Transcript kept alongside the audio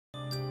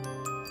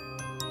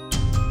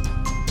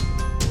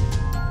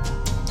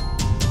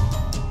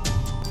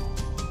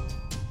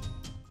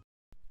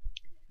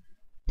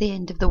The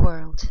end of the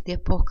world, the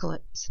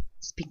apocalypse.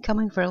 It's been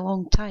coming for a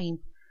long time,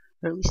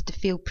 or at least the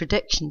failed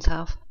predictions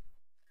have.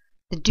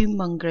 The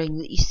doom-mongering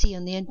that you see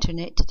on the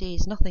internet today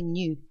is nothing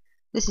new.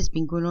 This has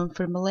been going on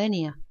for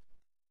millennia.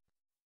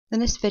 In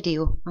this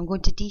video, I'm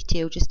going to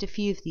detail just a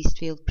few of these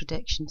failed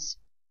predictions.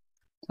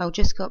 I'll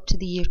just go up to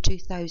the year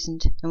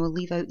 2000 and will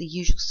leave out the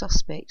usual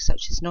suspects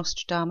such as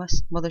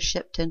Nostradamus, Mother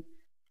Shipton,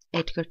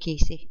 Edgar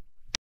Cayce.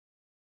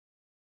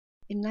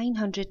 In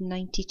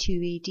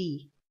 992 AD,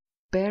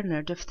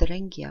 Bernard of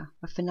Thuringia,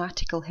 a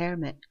fanatical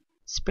hermit,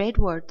 spread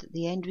word that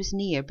the end was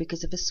near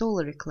because of a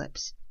solar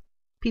eclipse.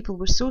 People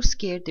were so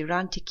scared they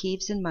ran to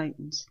caves and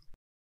mountains.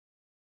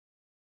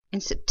 In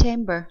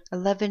September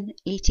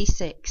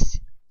 1186,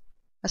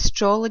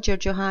 astrologer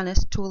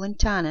Johannes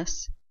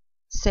Tolentanus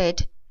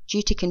said,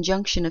 due to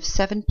conjunction of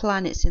 7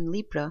 planets in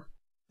Libra,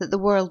 that the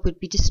world would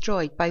be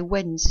destroyed by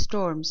winds,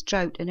 storms,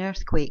 drought and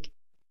earthquake.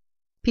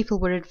 People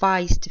were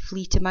advised to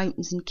flee to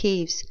mountains and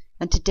caves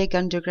and to dig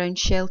underground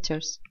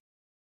shelters.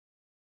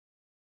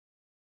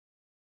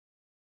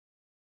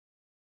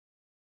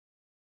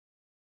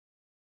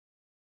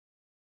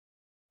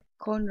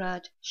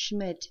 Konrad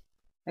Schmid,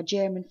 a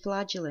German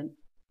flagellant,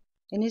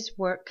 in his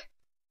work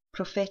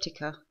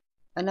Prophetica,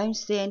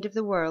 announced the end of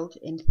the world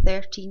in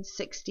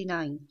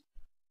 1369.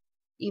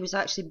 He was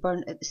actually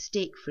burnt at the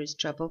stake for his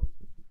trouble.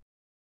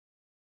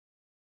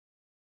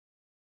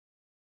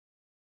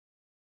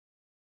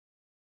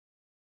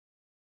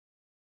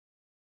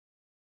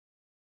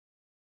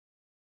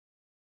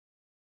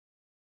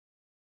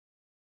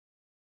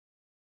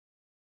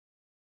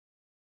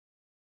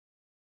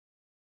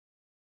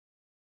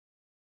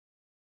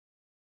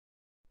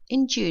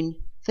 In June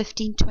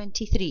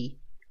 1523,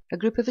 a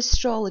group of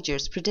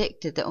astrologers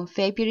predicted that on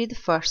February the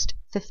 1st,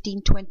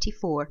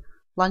 1524,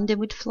 London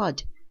would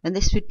flood, and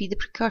this would be the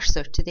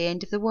precursor to the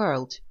end of the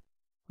world.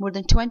 More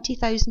than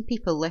 20,000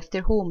 people left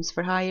their homes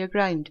for higher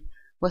ground,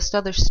 whilst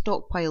others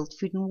stockpiled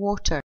food and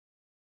water.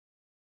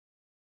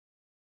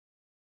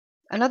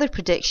 Another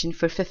prediction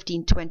for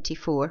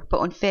 1524, but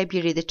on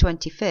February the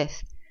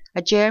 25th,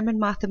 a German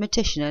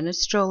mathematician and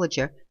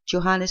astrologer,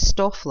 Johannes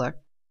Stoffler,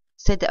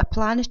 said that a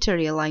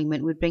planetary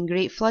alignment would bring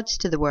great floods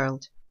to the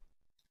world.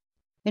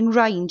 In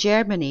Rhine,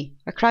 Germany,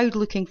 a crowd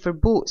looking for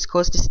boats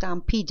caused a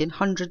stampede and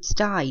hundreds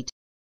died.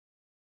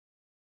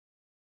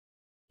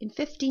 In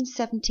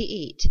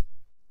 1578,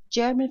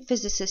 German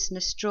physicist and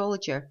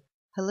astrologer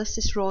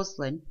Helicis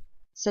Roslin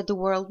said the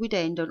world would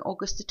end on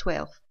August the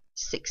 12th,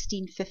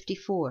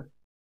 1654.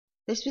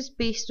 This was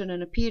based on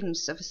an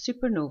appearance of a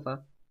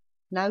supernova,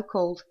 now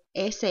called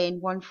SN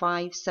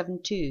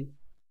 1572,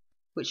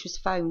 which was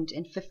found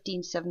in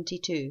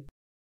 1572.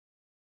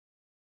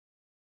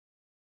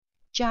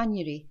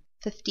 January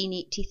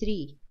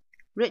 1583,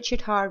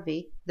 Richard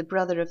Harvey, the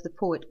brother of the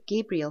poet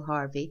Gabriel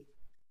Harvey,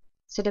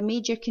 said a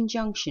major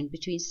conjunction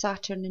between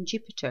Saturn and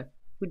Jupiter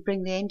would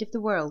bring the end of the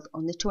world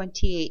on the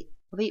 28th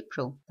of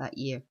April that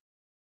year.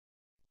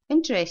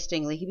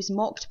 Interestingly, he was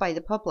mocked by the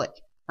public,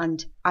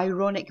 and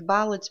ironic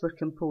ballads were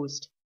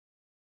composed.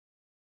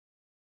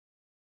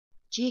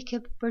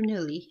 Jacob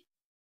Bernoulli,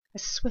 a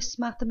Swiss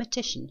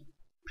mathematician,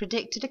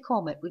 predicted a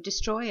comet would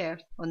destroy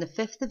Earth on the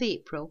 5th of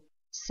April,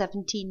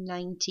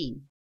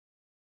 1719.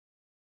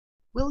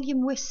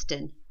 William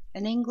Whiston,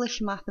 an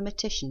English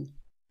mathematician,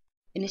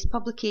 in his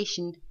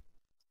publication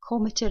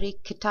Cometary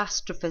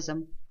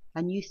Catastrophism,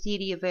 A New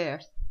Theory of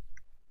Earth,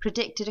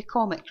 predicted a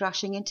comet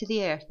crashing into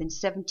the Earth in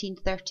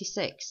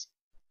 1736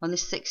 on the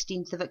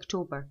 16th of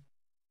October.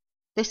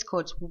 This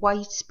caused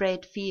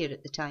widespread fear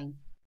at the time.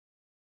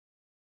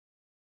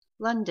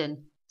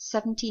 London,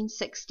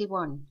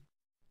 1761.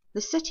 The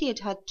city had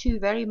had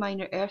 2 very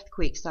minor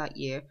earthquakes that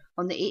year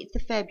on the 8th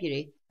of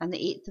February and the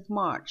 8th of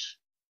March.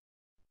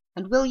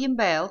 And William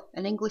Bell,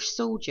 an English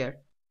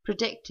soldier,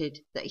 predicted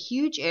that a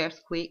huge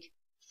earthquake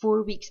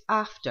 4 weeks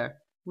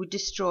after would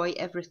destroy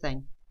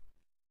everything.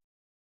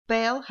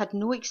 Bell had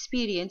no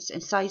experience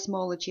in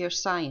seismology or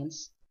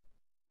science,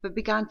 but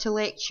began to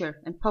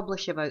lecture and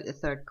publish about the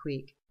third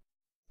quake.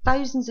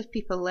 Thousands of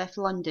people left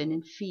London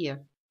in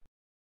fear.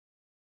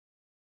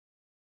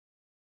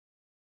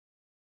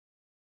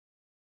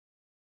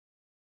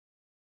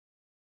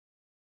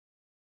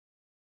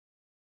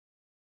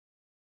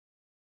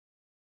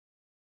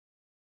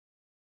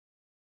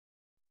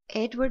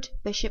 Edward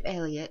Bishop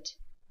Elliot,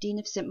 Dean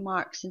of St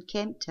Mark's in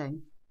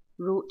Kemptown,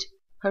 wrote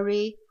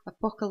Hooray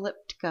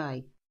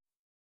Apocalypticae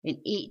in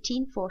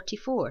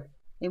 1844,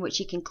 in which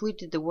he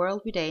concluded the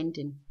world would end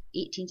in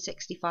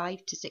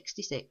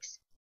 1865–66.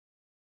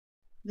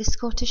 The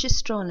Scottish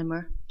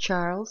astronomer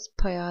Charles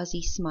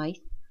Piazzi Smyth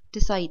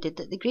decided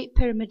that the Great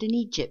Pyramid in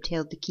Egypt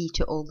held the key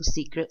to all the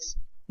secrets,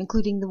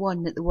 including the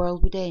one that the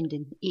world would end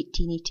in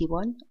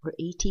 1881 or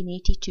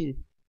 1882.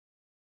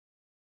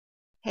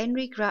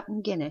 Henry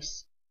Grattan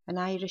Guinness, an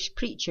Irish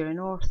preacher and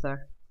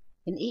author,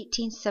 in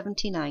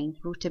 1879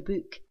 wrote a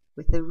book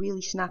with the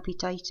really snappy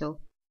title,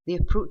 The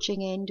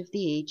Approaching End of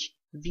the Age,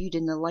 Viewed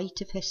in the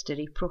Light of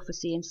History,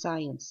 Prophecy and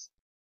Science.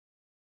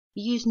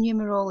 He used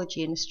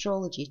numerology and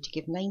astrology to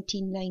give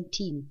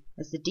 1919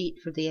 as the date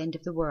for the end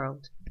of the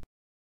world.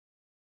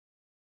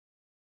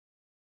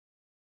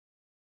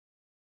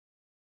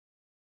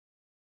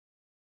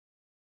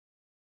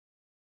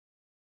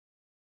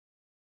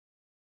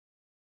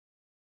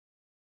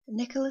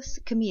 Nicolas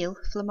Camille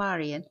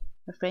Flammarion,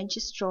 a French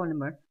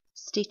astronomer,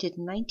 stated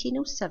in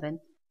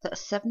 1907 that a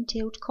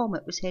seven-tailed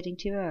comet was heading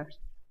to Earth.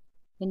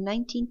 In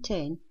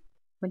 1910,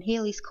 when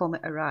Halley's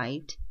Comet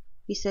arrived,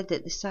 he said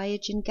that the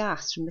cyanogen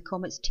gas from the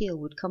comet's tail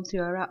would come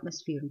through our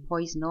atmosphere and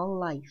poison all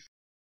life.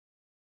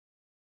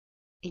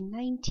 In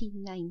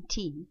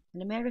 1919,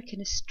 an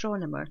American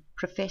astronomer,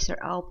 Professor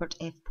Albert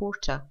F.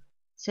 Porta,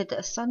 said that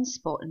a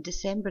sunspot in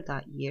December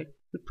that year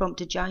would prompt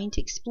a giant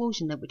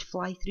explosion that would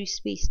fly through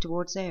space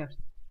towards Earth.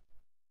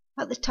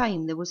 At the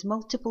time, there was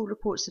multiple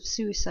reports of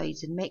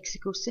suicides in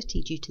Mexico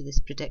City due to this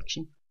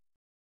prediction.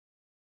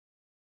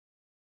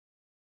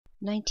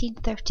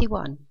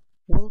 1931,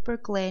 Wilbur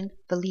Glenn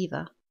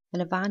Valiva,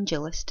 an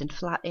evangelist and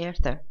flat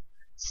earther,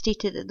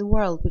 stated that the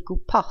world would go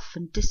puff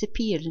and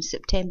disappear in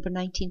September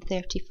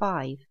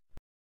 1935.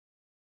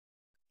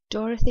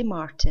 Dorothy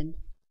Martin,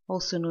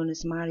 also known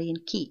as Marian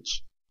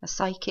Keech, a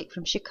psychic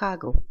from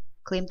Chicago,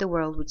 claimed the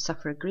world would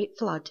suffer a great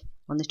flood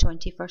on the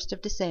 21st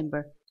of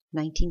December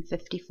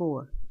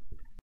 1954.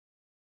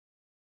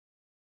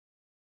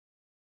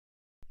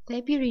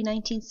 February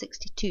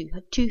 1962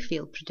 had two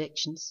failed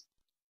predictions.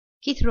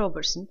 Keith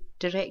Robertson,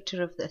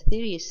 director of the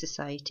Aetherius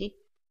Society,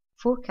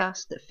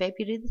 forecast that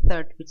February the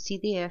 3rd would see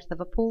the Earth have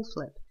a pole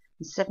flip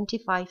and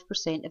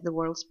 75% of the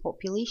world's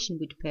population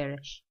would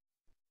perish.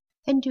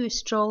 Hindu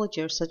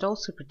astrologers had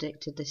also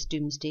predicted this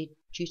doomsday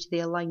due to the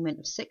alignment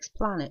of 6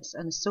 planets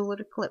and a solar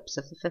eclipse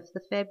of the 5th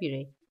of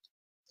February.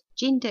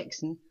 Jane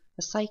Dixon,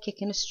 a psychic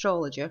and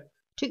astrologer,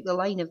 took the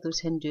line of those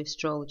Hindu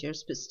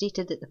astrologers but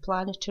stated that the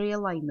planetary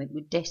alignment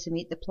would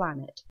decimate the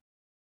planet.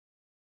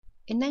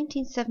 In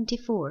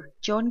 1974,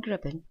 John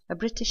Gribben, a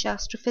British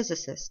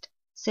astrophysicist,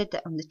 said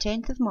that on the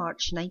 10th of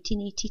March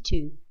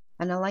 1982,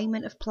 an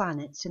alignment of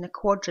planets in a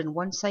quadrant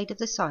one side of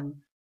the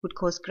Sun would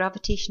cause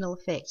gravitational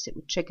effects that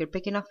would trigger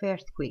big enough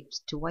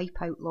earthquakes to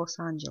wipe out Los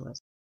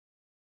Angeles.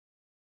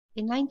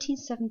 In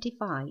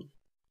 1975,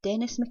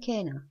 Dennis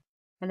McKenna,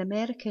 an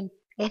American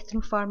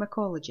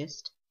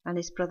ethnopharmacologist, and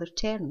his brother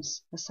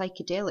Terence, a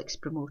psychedelics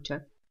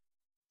promoter,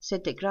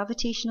 said that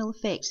gravitational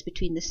effects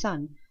between the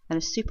Sun and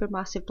a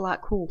supermassive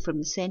black hole from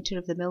the centre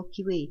of the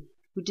Milky Way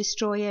would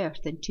destroy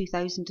Earth in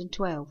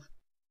 2012.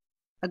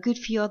 A good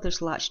few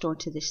others latched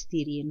onto this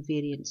theory and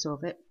variants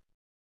of it.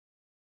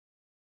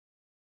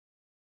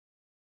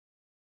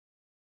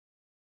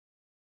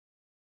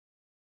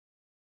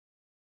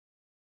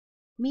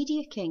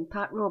 Media king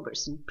Pat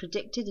Robertson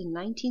predicted in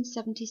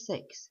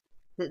 1976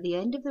 that the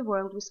end of the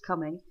world was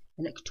coming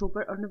in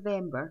October or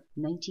November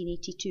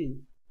 1982.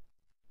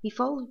 He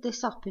followed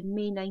this up in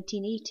May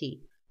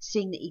 1980,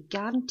 saying that he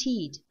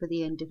guaranteed by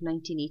the end of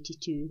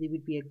 1982 there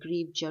would be a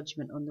grave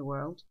judgment on the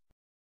world.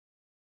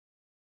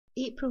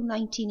 April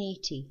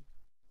 1980,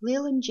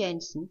 Leland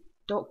Jensen,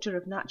 Doctor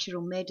of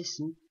Natural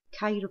Medicine,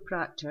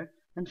 chiropractor,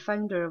 and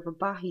founder of a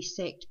Baha'i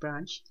sect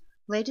branch,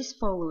 led his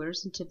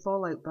followers into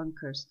fallout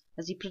bunkers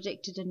as he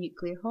predicted a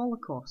nuclear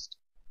holocaust.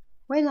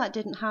 When that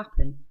didn't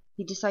happen,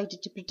 he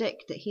decided to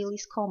predict that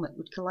Halley's Comet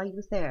would collide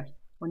with Earth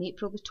on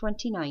April the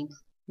 29th,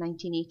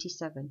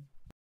 1987.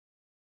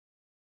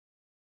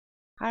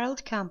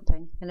 Harold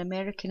Camping, an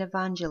American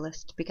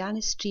evangelist, began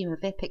his stream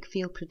of epic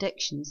failed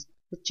predictions,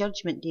 with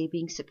Judgment Day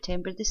being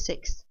September the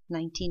 6th,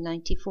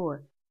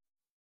 1994.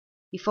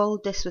 He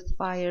followed this with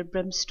fire,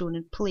 brimstone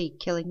and plague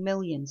killing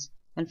millions,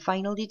 and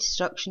finally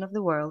destruction of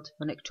the world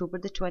on October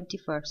the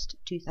 21st,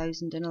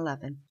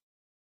 2011.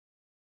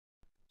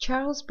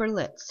 Charles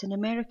Berlitz, an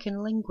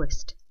American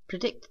linguist,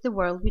 predicted the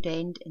world would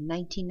end in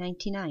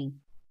 1999,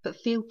 but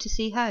failed to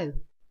say how.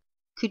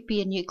 Could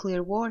be a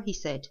nuclear war, he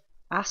said,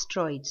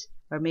 asteroids,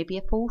 or maybe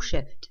a pole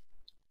shift.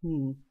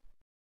 The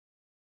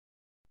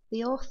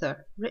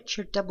author,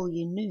 Richard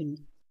W.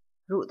 Noon,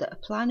 wrote that a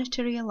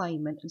planetary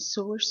alignment and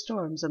solar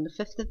storms on the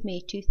 5th of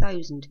May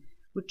 2000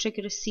 would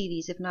trigger a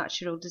series of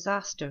natural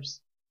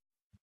disasters.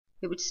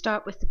 It would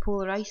start with the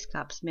polar ice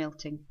caps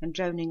melting and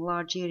drowning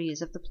large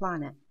areas of the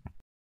planet.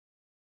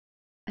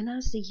 And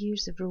as the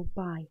years have rolled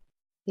by,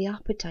 the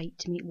appetite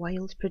to make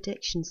wild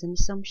predictions and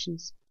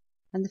assumptions,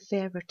 and the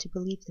fervour to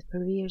believe the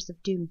purveyors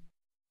of doom,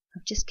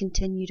 have just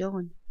continued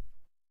on.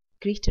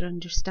 Greater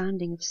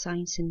understanding of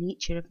science and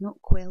nature have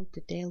not quelled the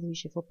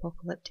deluge of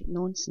apocalyptic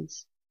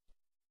nonsense,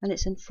 and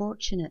it's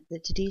unfortunate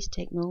that today's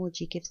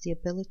technology gives the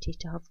ability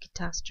to have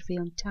catastrophe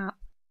on tap.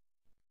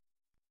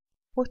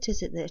 What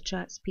is it that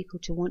attracts people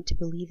to want to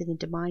believe in the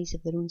demise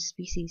of their own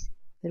species,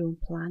 their own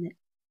planet?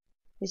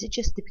 Is it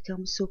just they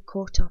become so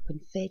caught up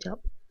and fed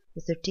up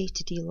with their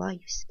day-to-day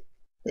lives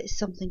that it's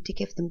something to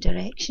give them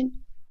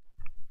direction?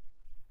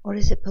 Or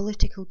is it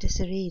political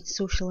disarray and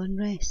social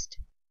unrest?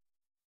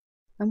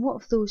 And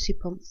what of those who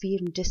pump fear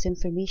and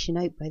disinformation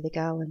out by the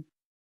gallon?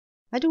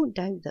 I don't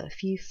doubt that a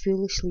few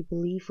foolishly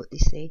believe what they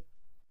say,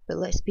 but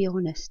let's be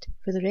honest,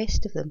 for the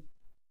rest of them,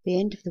 the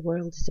end of the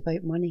world is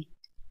about money.